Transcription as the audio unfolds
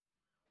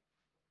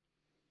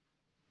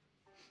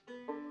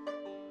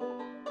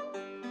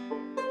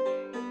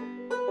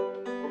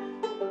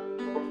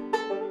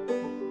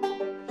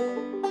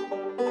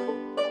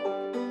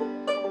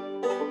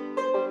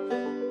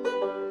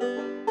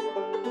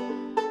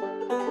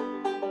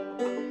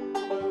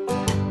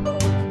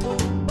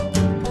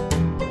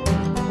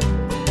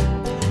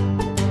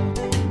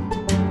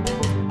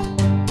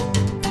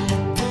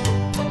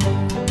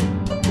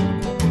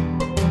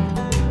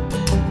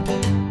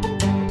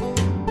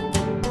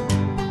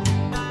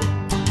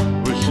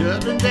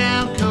Shutting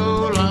down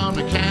coal on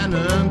the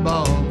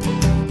cannonball.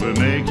 We're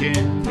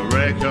making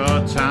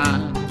record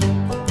time.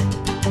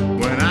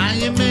 When I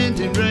am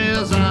mending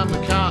rails, I'm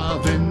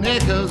carving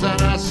nickels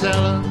and I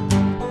sell them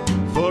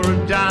for a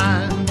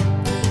dime.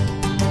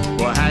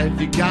 Well,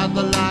 have you got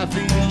the life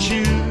you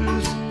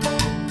choose?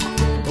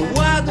 Or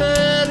what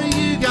do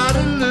you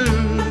gotta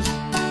lose?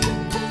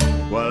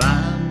 Well,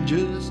 I'm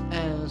just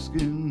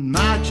asking,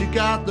 might you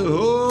got the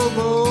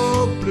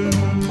hobo blues?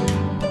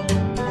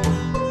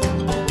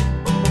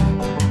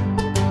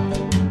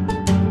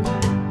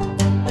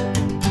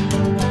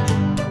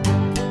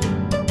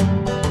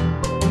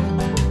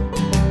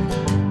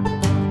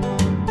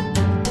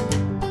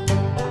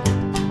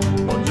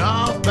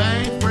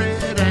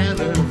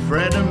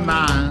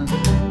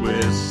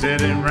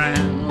 Sitting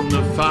round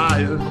the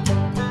fire,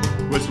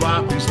 we're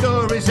swapping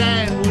stories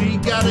and we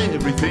got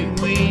everything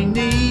we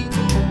need.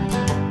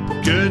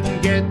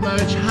 Couldn't get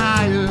much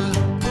higher.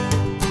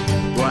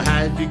 Well,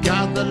 have you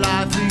got the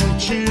life you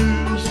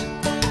choose?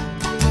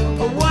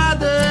 Or what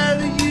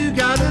do you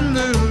gotta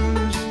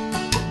lose?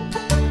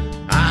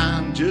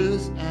 I'm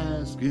just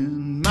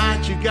asking,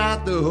 might you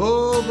got the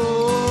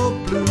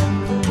hobo blues?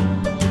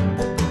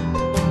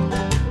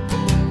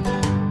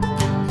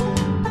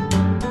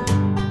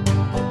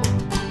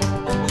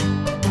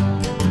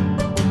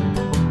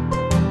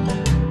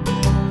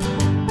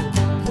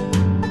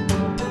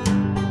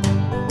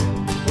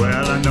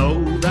 Well, I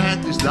know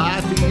that this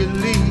life you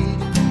lead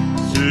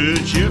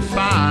suits you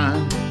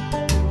fine,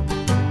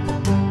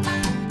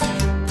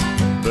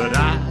 but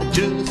I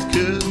just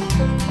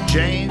couldn't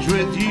change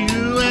with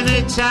you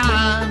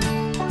anytime.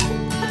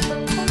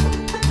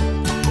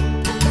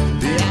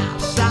 The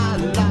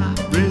outside life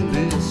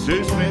really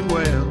suits me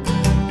well,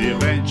 the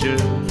adventure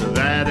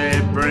that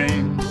it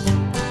brings.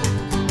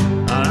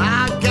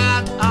 I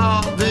got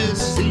all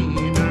this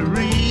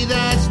scenery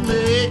that's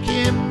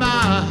making my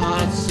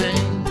heart sing.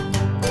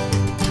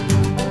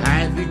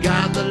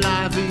 Got the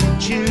life you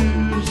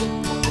choose.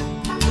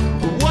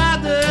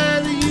 What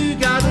do you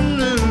gotta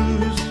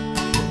lose?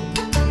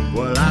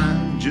 Well,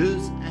 I'm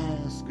just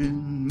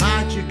asking,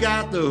 might you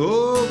got the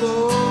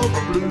hobo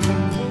blues?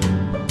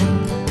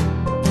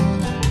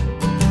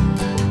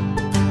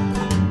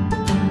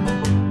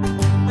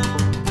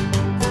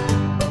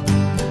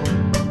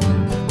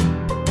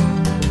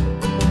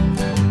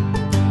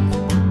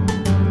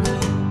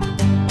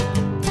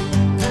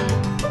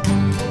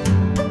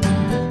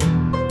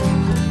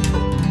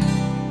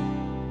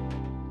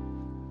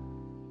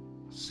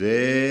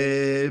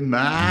 Say,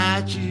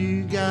 might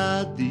you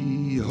got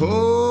the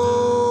hope?